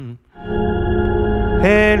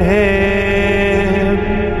Hail him.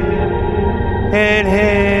 Hail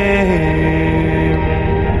him.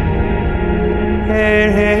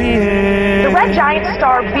 Hail him. The Red Giant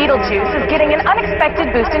star Beetlejuice is getting an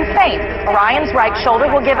unexpected boost in fame. Orion's right shoulder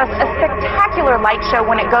will give us a spectacular light show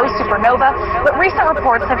when it goes supernova, but recent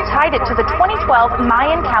reports have tied it to the 2012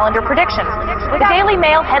 Mayan calendar predictions. The Daily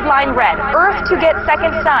Mail headline read, Earth to get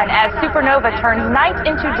second sun as supernova turns night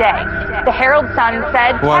into day. The Herald Sun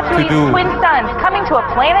said, twin suns coming to a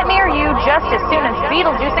planet near you just as soon as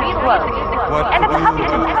Beetlejuice explodes. And at the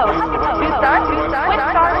Huffington Post, twin stars,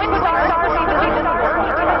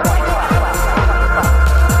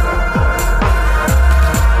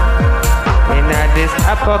 this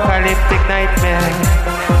apocalyptic nightmare.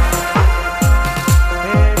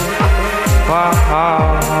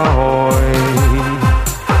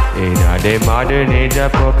 In the modern age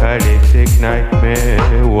apocalyptic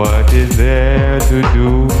nightmare, what is there to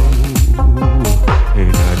do?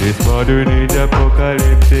 In this modern age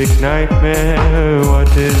apocalyptic nightmare,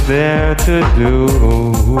 what is there to do?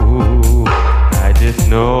 I just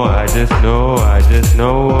know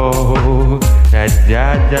that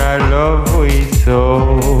Jaja love we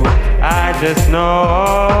so. I just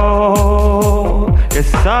know,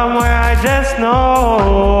 it's somewhere I just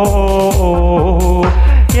know.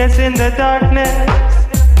 Yes, in the darkness,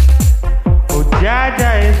 oh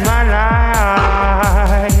Jaja is my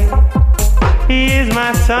light. He is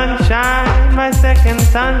my sunshine, my second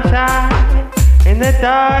sunshine. In the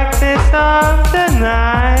darkness of the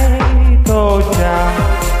night, oh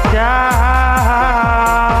Jaja,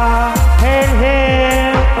 hail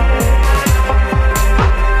him,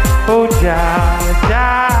 oh Jaja,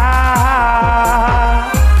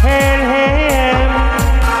 hail him.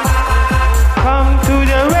 Come to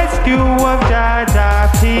the rescue of Jaja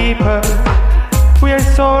people. We're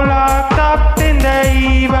so locked up in the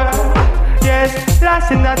evil. Yes,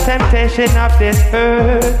 lost in the temptation of this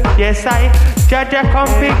earth. Yes, Jaja come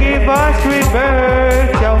to give us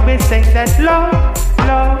rebirth. Yo, we sing that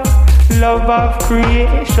love of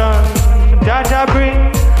creation. Jaja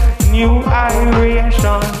bring new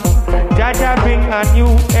iration. Jaja bring a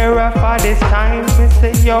new era for this time. We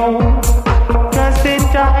say, yo, just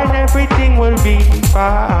enjoy and everything will be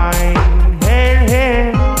fine. Hail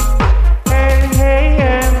him, hail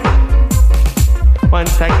him.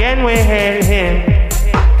 Once again we hail him,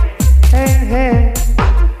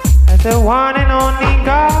 as the one and only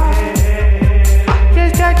God.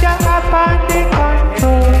 Just Jaja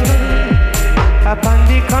upon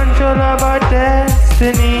the control of our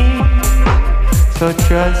destiny. So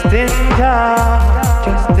trust in Jah,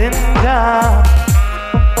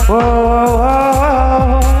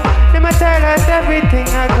 Whoa. Let me tell us everything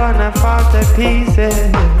are gonna fall to pieces.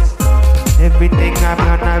 Everything I'm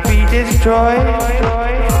gonna be destroyed.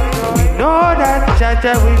 We know that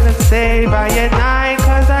Jaja will save I and I,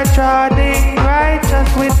 cause I trod in righteous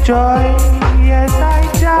with joy. Yes, I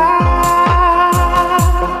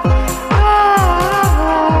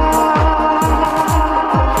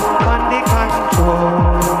upon the control,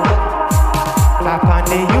 upon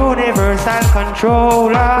the universal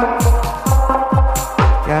controller.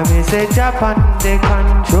 Yeah, me say Japan the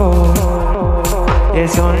control.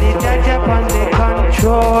 It's only Jaja upon the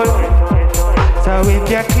control. So if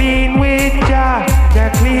you're clean with Jah,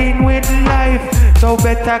 you're clean with life. So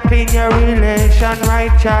better clean your relation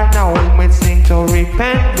right, Jah. Now we sing, so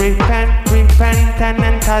repent, and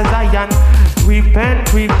enter Zion.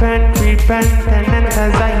 Repent, and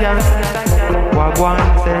enter Zion. Wagwan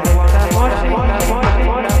said,